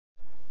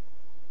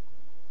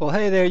Well,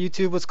 hey there,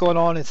 YouTube. What's going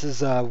on? This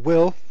is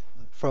Will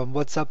from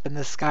What's Up in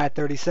the Sky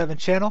 37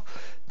 channel.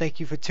 Thank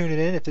you for tuning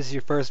in. If this is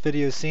your first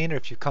video seen, or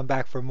if you come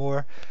back for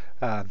more,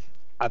 I'm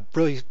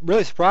really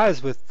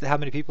surprised with how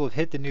many people have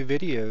hit the new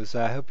videos.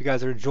 I hope you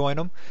guys are enjoying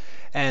them.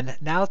 And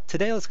now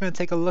today, let's going to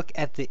take a look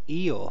at the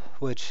eel,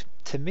 which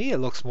to me it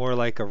looks more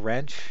like a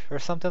wrench or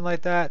something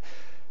like that.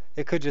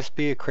 It could just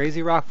be a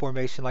crazy rock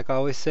formation, like I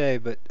always say,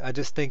 but I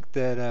just think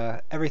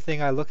that everything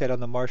I look at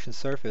on the Martian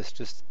surface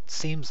just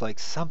seems like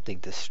something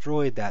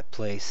destroyed that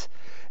place,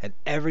 and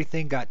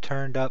everything got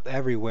turned up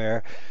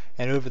everywhere.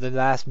 And over the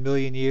last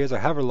million years, or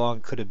however long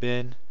it could have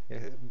been,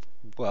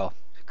 well,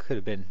 it could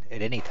have been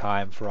at any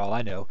time for all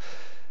I know.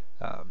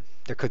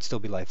 There could still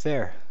be life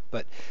there.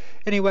 But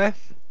anyway,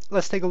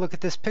 let's take a look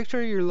at this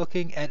picture. You're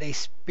looking at a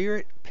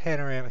Spirit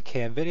panoramic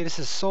cam video. This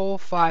is Sol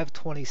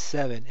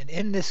 527, and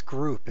in this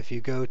group, if you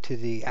go to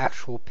the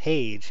actual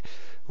page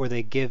where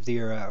they give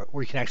their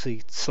where you can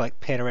actually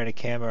select panoramic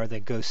camera and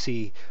then go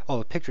see all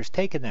the pictures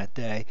taken that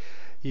day,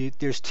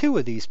 there's two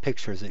of these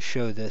pictures that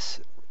show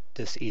this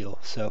eel.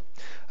 So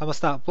I'm gonna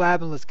stop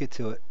blabbing. Let's get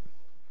to it.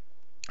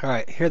 All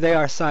right, here they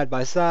are side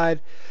by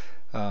side.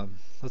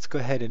 Let's go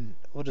ahead and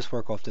we'll just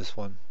work off this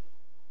one.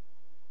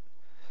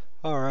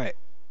 All right.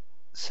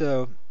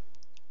 So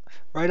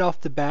right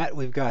off the bat,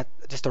 we've got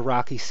just a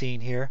rocky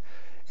scene here,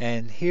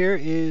 and here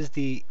is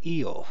the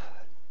eel,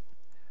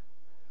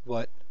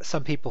 what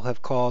some people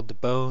have called the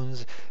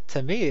bones.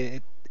 To me,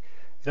 it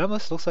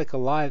almost looks like a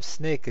live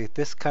snake.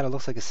 This kind of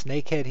looks like a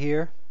snake head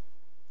here.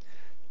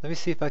 Let me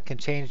see if I can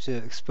change the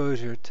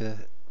exposure to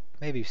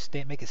maybe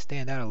make it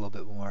stand out a little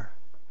bit more.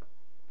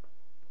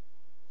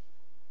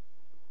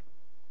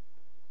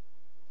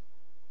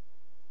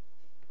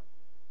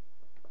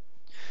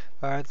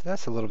 Alright,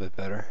 that's a little bit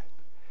better.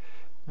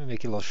 Let me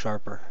make it a little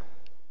sharper.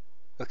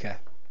 Okay.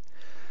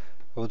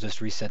 We'll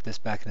just reset this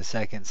back in a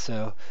second.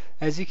 So,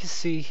 as you can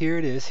see, here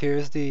it is.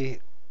 Here's the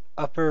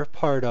upper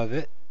part of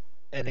it.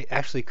 And it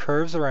actually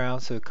curves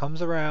around. So it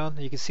comes around.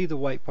 You can see the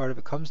white part of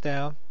it comes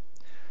down.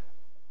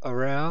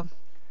 Around.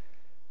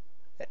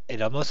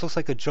 It almost looks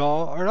like a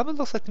jaw. Or it almost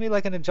looks like to me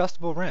like an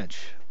adjustable wrench.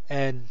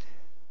 And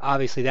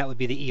obviously that would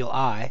be the eel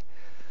eye.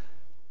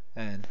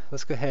 And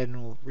let's go ahead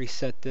and we'll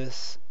reset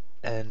this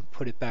and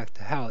put it back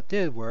to how it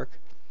did work.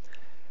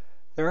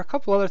 There are a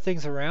couple other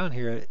things around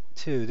here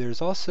too.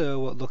 There's also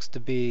what looks to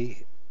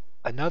be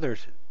another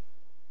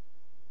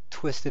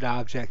twisted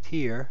object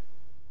here,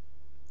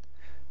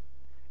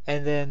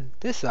 and then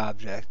this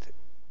object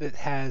that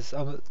has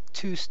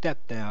two step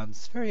downs.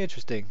 It's very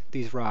interesting,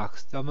 these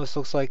rocks. It almost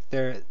looks like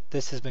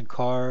this has been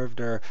carved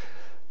or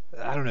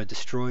I don't know,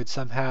 destroyed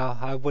somehow.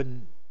 I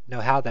wouldn't know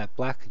how that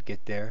black could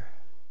get there.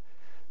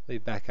 Let me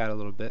back out a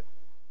little bit.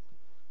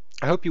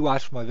 I hope you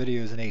watch my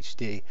videos in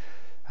HD.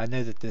 I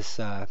know that this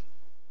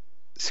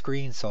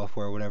screen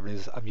software, whatever it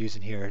is I'm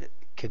using here,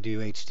 can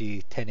do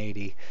HD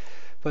 1080.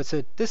 But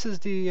so this is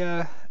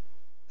the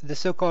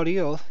so-called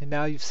eel. And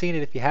now you've seen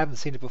it. If you haven't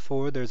seen it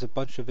before, there's a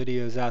bunch of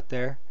videos out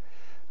there.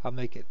 I'll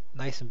make it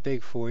nice and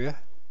big for you.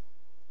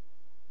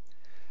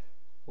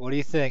 What do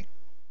you think?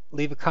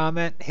 Leave a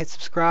comment, hit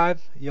subscribe.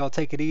 Y'all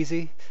take it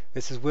easy.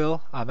 This is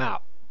Will. I'm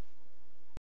out.